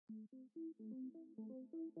Hello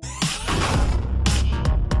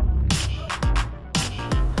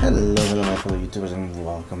my fellow YouTubers and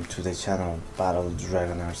welcome to the channel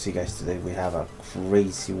BattleDragonRC. Guys, today we have a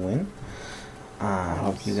crazy win. I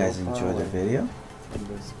hope you guys enjoy the video.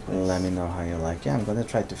 Let me know how you like it. I'm gonna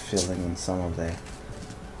try to fill in some of the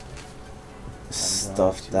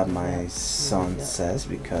stuff that my son says,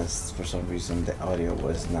 because for some reason the audio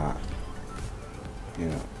was not,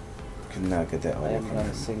 could not get the audio. I'm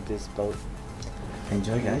gonna sink this boat.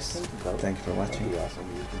 Enjoy, guys. Thank you for watching. Awesome.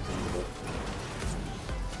 You can sink the boat.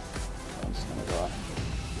 I'm just gonna go on.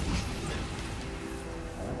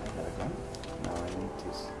 I gotta go. Now I need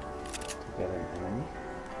to get an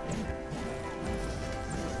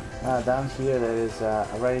enemy. Down here there is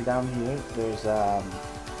already down here there's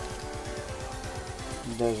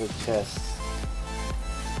a chest.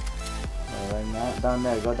 Right now, down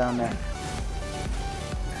there, go down there.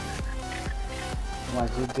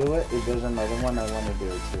 Once you do it, if there's another one, I want to do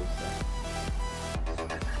it too. So.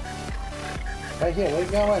 Right here, where you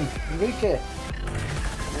going? Enrique!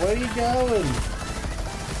 Where are you going?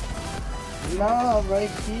 No, right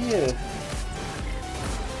here.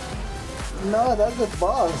 No, that's the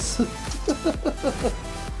boss.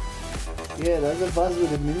 Yeah, that's the boss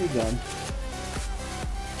with a minigun.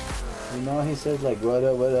 You know, he says like, what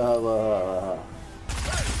up, what up,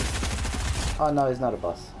 Oh no, he's not a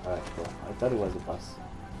boss. Alright, cool. I thought it was a boss.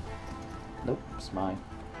 Nope, it's mine.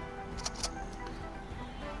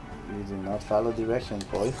 You do not follow directions,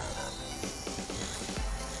 boy.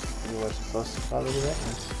 You were supposed to follow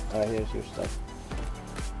directions. Alright, here's your stuff.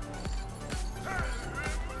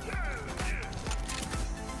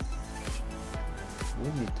 We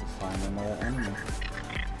need to find another enemy.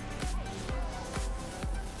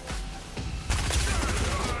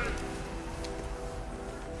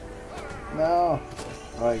 No!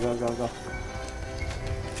 Alright, go.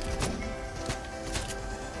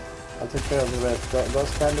 I'll take care of the rest. Go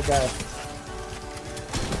stand the guy.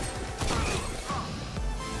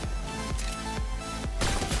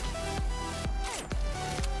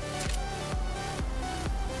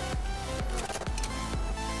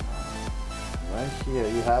 Right here.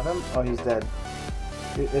 You have him? Oh, he's dead.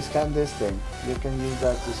 Scan this thing. You can use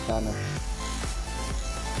that to scan him.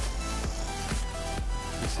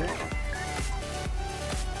 You see?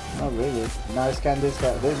 Not really. Now I scan this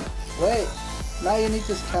guy. Wait! Now you need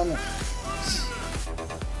to scan it.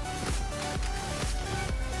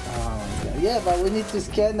 Oh my god. Yeah, but we need to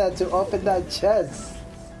scan that to open that chest.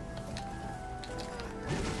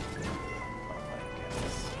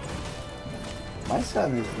 My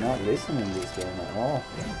son is not listening to this game at all.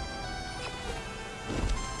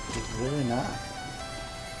 He's really not.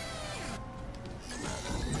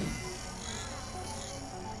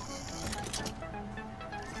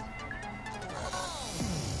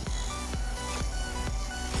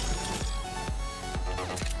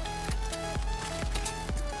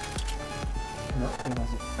 No, he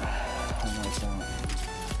wasn't. I know it's not.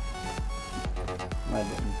 I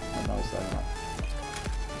didn't. I know it's not.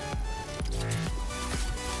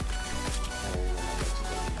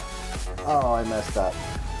 Oh, I messed up.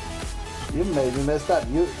 You made me messed up.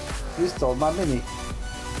 You stole my mini.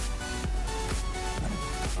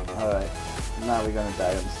 Alright. Now we're gonna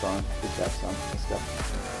die on the storm. Good job, son. Let's go.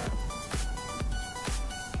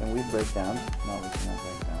 Can we break down? No, we cannot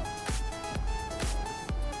break down.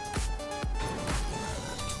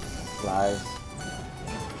 Lies.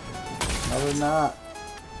 No, we're not.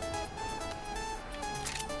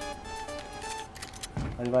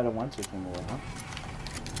 What if I don't want to came away, huh?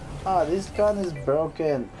 Oh, this gun is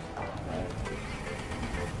broken. Alright.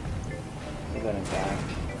 We're gonna die.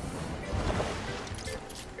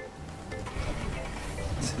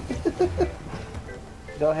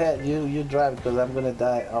 Go ahead, you drive because I'm gonna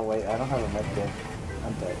die. Oh wait, I don't have a medkit.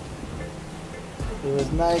 I'm dead. It was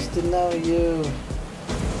nice to know you.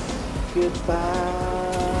 Goodbye.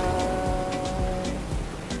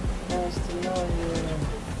 Nice to know you.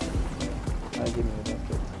 Alright, give me the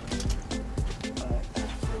medkit.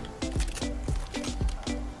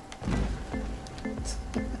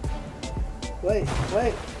 Wait.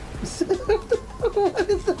 Where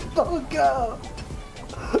did the boat go?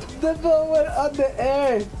 The boat went on the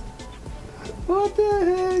air. What the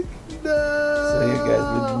heck? No. So you guys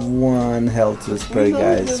with one health to spray,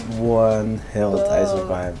 guys. One health. I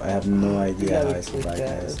survived. I have no idea how I survived,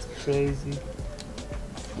 guys. That's crazy.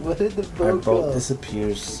 Where did the boat Our boat go?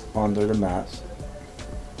 disappears under the map.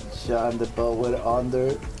 Sean, the boat went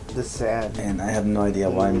under the sand. And I have no idea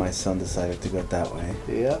why my son decided to go that way.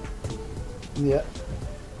 Yep. Yep.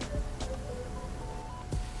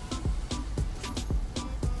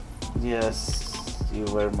 Yes. You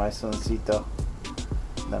were my soncito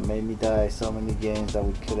that made me die so many games that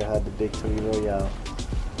we could have had the victory royale.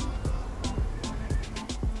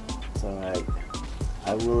 It's alright.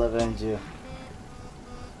 I will avenge you.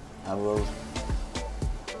 I will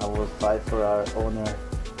fight for our honor.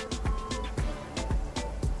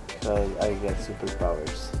 Because I get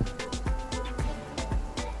superpowers.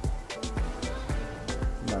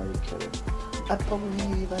 No, you're kidding. I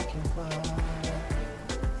believe I can fly.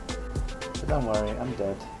 But don't worry, I'm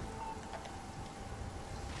dead.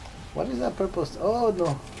 What is that purple? Oh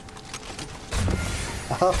no!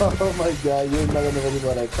 Oh my god, you're not gonna believe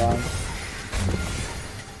what I found.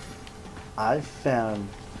 I found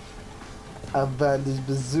a bandage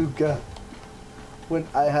bazooka when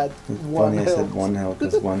I had one health. Funny I said 1 health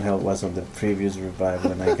because 1 health was on the previous revive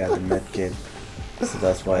when I got the med kit. So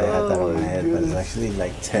that's why I had that on my head, but it's actually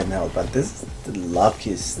like 10 health. But this is the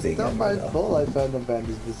luckiest thing. It's not my fault I found a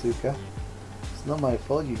bandage bazooka. It's not my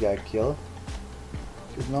fault you got killed.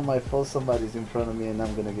 It's not my fault somebody's in front of me and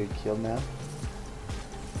I'm gonna get killed now.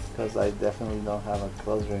 Because I definitely don't have a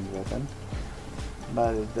close range weapon.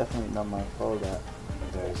 But it's definitely not my fault that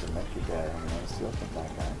there's a medkit guy and I'm steal from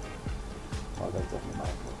that guy. Well, that's definitely my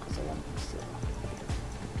fault because I am still.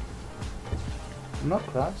 I'm not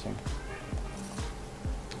crouching.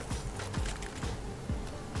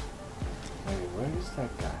 Wait, where is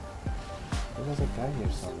that guy? There was a guy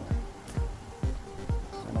here somewhere.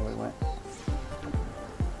 I don't know where he went.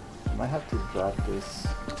 I might have to drop this.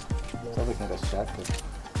 It's like a shotgun.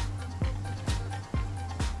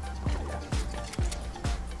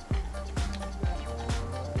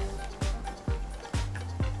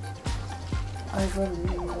 I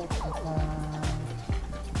believe I can fly.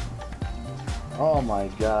 Oh my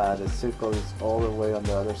god, the circle is all the way on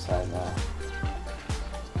the other side now.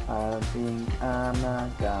 I think I'm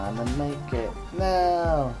not gonna make it.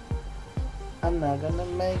 No! I'm not gonna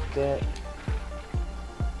make it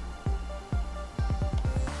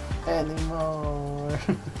anymore.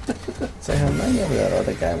 So I have no idea where that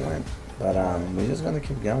other guy went, but we're just gonna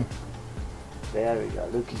keep going. There we go,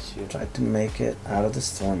 look at you. Try to make it out of the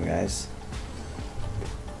storm, guys.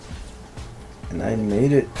 And I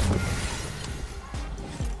made it.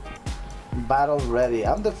 Battle ready.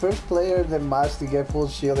 I'm the first player in the match to get full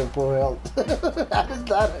shield and full health. That is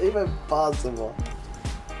not even possible.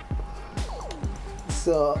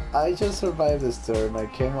 So I just survived this turn. I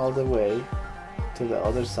came all the way to the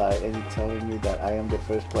other side and you're telling me that I am the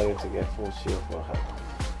first player to get full shield, full health.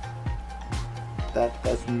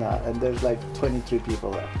 That's not, and there's like 23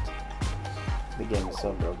 people left. The game is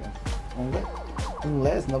so broken.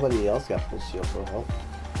 Unless nobody else got full shield, full health.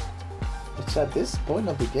 Which at this point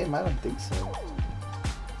of the game, I don't think so.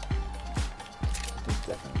 It's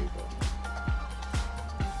definitely broken.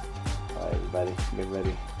 Alright everybody, get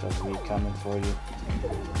ready. Because we're coming for you.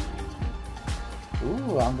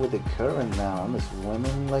 Ooh, I'm with the current now. I'm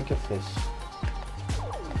swimming like a fish.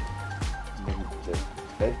 The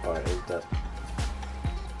bad part is that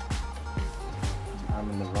I'm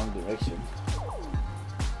in the wrong direction.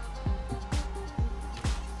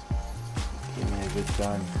 Give me a good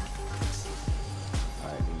gun.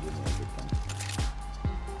 Alright, give me a good gun.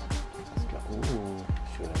 Let's go. Ooh,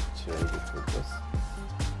 should I with this?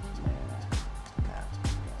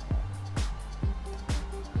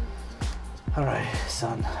 Nah. Alright,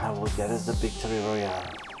 son, I will get us the victory royale.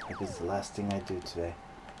 If it's the last thing I do today.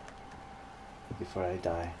 Before I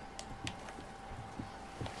die.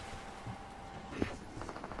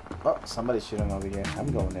 Oh, somebody's shooting over here.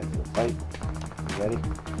 I'm going into the fight. You ready?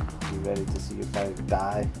 You ready to see if I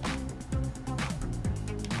die?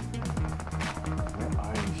 Where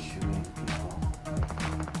are you shooting people?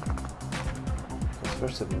 Because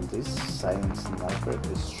first of all, this silent sniper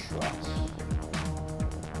is trash.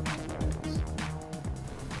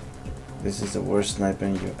 This is the worst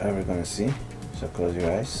sniping you're ever gonna see. So close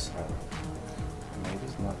your eyes. Maybe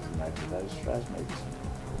it's not a sniper that is trash, maybe.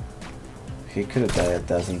 He could have died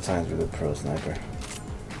 1,000 times with a pro sniper.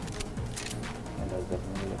 And that's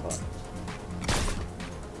definitely a bot.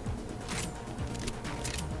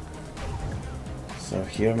 So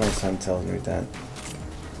here my son tells me that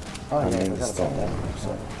I'm in the storm.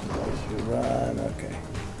 So run, okay.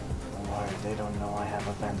 Don't worry, they don't know I have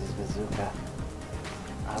a bandage bazooka.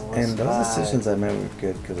 And those decisions I made were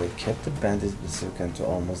good because I kept the bandage bazooka until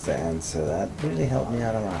almost the end, so that really helped me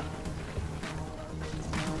out a lot.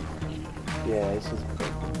 Yeah, it's just good.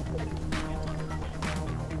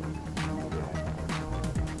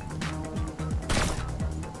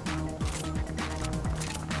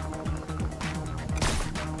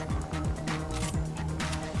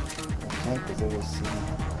 Okay, because they will see me.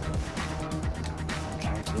 I'm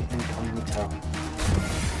trying to be incognito.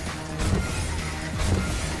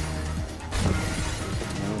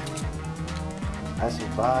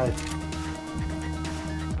 survived.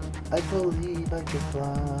 I believe I can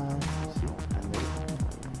fly. See, I made it.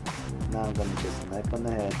 Now I'm gonna get sniped on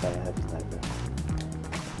the head by a heavy sniper.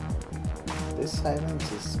 This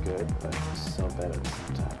silence is good, but it's so bad at the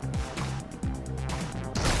same time.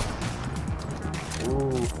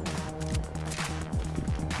 Ooh.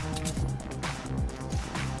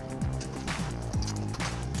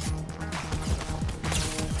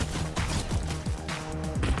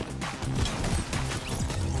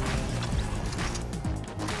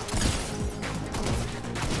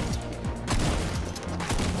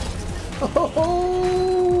 Oh!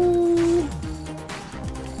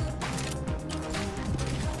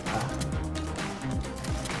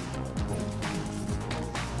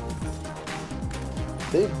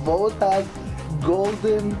 They both have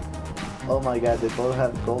golden. Oh my god, they both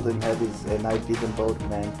have golden heavies, and I beat them both,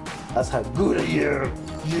 man. That's how good I am.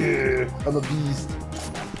 Yeah, I'm a beast.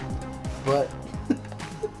 But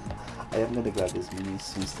I am gonna grab these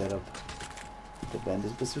minis instead of the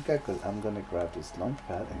Bandage Bazooka, because I'm gonna grab this launch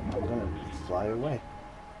pad and I'm gonna fly away.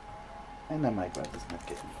 And I might grab this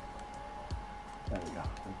medkit. There we go,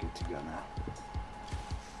 we're good to go now.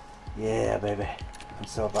 Yeah, baby, I'm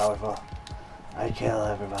so powerful. I kill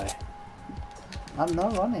everybody. I'm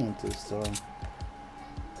not running into a storm.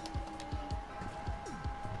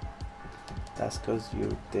 That's because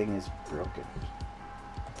your thing is broken.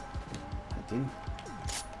 I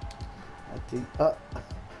think, oh.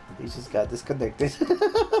 You just got disconnected.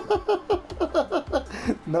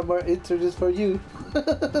 No more interviews for you.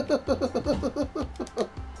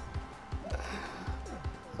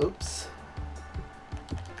 Oops.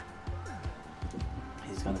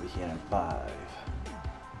 He's gonna be here in 5,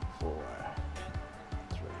 4,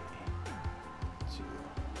 3, 2.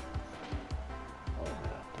 Oh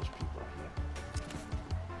yeah, there's people here.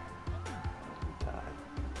 We died.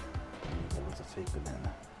 That was a fake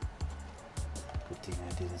banana. Good thing I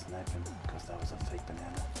didn't snipe him, because that was a fake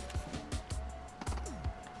banana.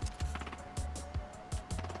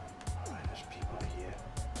 Alright, there's people here.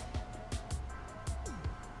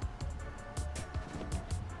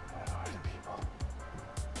 Where are the people?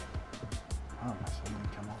 Oh, my son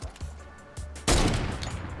didn't come over.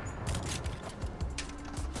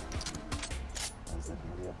 That's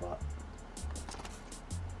definitely a bot.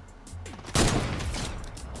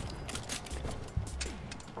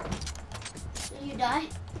 You die?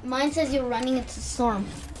 Mine says you're running into the storm.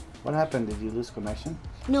 What happened? Did you lose connection?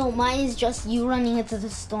 No, mine is just you running into the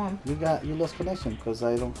storm. You lost connection because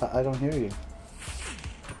I don't hear you.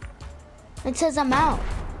 It says I'm out.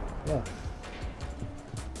 Yeah.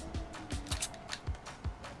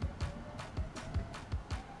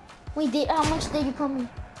 Wait, how much did you put me?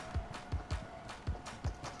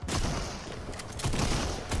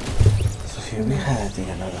 So here we have, I think,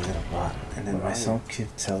 another little bot, and then my son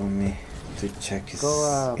keeps telling me to check his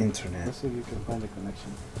internet. Let's see if you can find a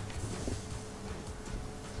connection.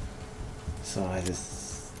 So I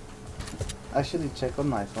just actually check on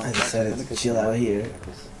my phone. I decided to chill out here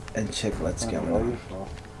and check what's going on.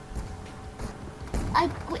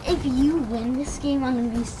 If you win this game, I'm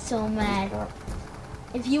gonna be so mad.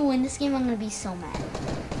 If you win this game, I'm gonna be so mad.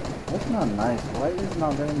 That's not nice. Why is it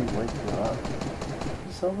not letting me wake you up?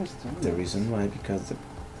 It's always doing The reason why, because the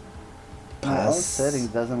my own past settings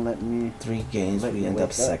doesn't let me 3 games we end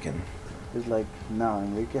up second. It's like, no,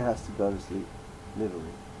 Enrique has to go to sleep.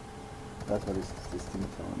 Literally. That's what this thing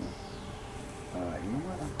telling me. Alright, you know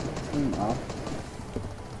what? I'm turning off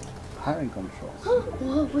hiring controls.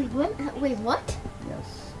 Whoa, wait, what? Wait, what?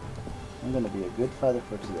 Yes. I'm gonna be a good father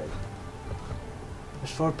for today.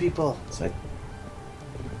 There's 4 people. So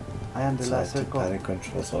I am the last I took circle. hiring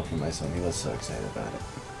controls off for my son. He was so excited about it.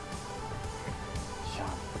 Sean.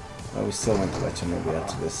 But we still went to watch a movie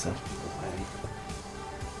after this, so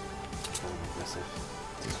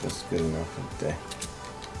this was good enough for the day.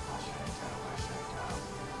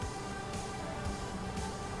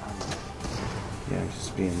 Yeah, I'm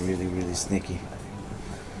just being really sneaky.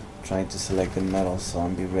 Trying to select the metal so I'll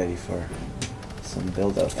be ready for some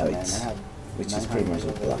build-up fights, which is pretty much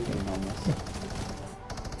what blocking.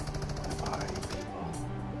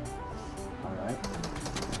 Alright.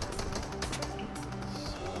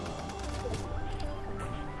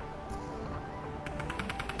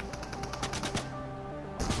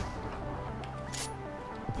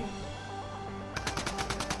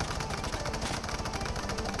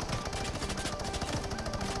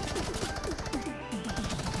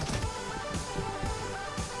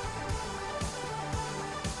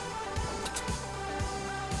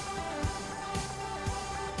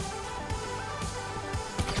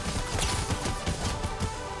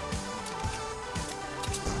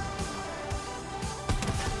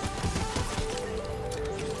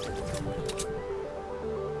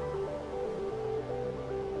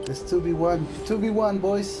 It's 2v1. 2v1,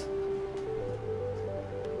 boys.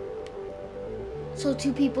 So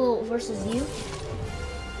 2 people versus you?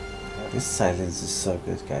 This silence is so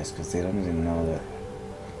good, guys, because they don't even know that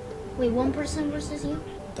Wait, 1 person versus you?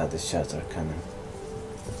 the shots are coming.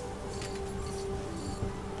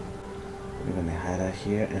 We're gonna hide out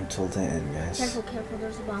here until the end, guys. Careful, careful,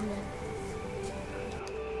 there's a bomb there.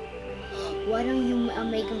 Why don't you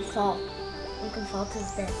make him fall? Make him fall to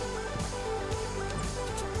his death.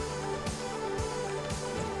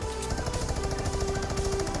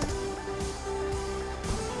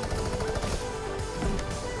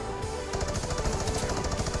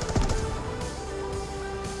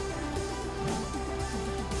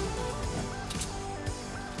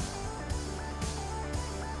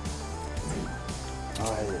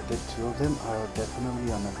 Alright, the 2 of them are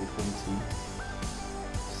definitely on a different team.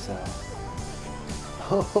 So.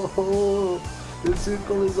 Oh, the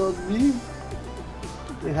circle is on me.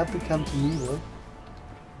 They have to come to me, though.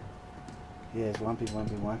 Yeah, it's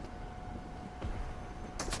 1v1v1.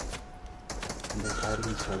 And they're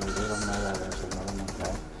fighting each other. They don't know that there's another one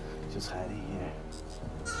guy just hiding here.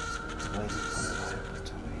 Waiting for the right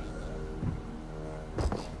opportunity.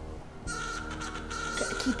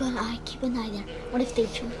 Keep an eye there. What if they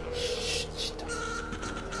shoot?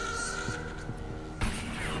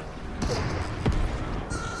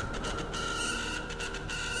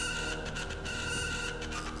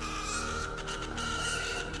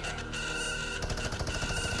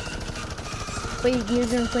 Wait, you're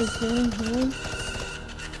gonna play healing?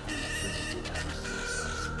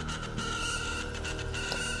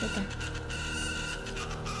 Okay.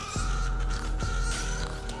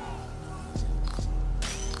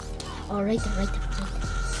 Oh, right there.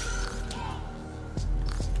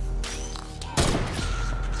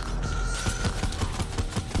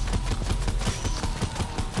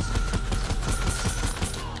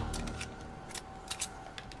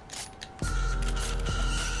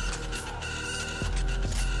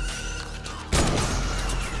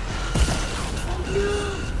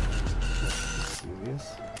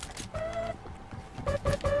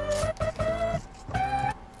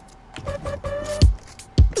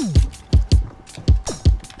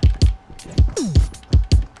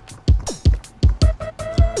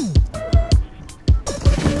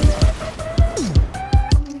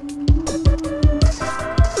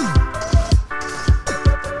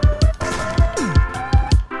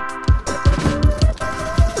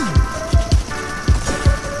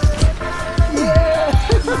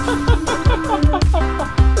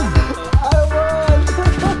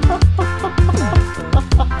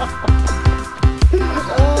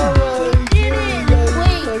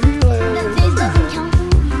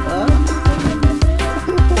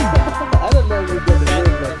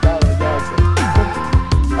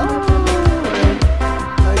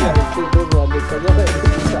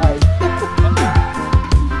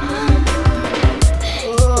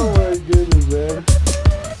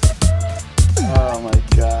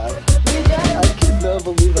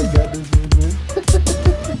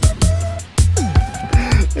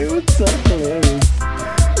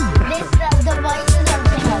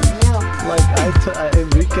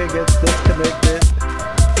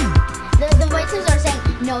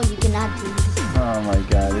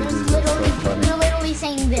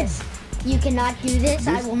 You cannot do this.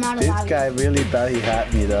 I will not allow you. This guy really thought he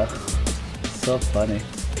had me though. So funny.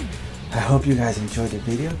 I hope you guys enjoyed the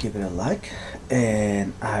video. Give it a like,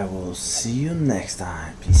 and I will see you next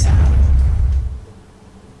time. Peace out.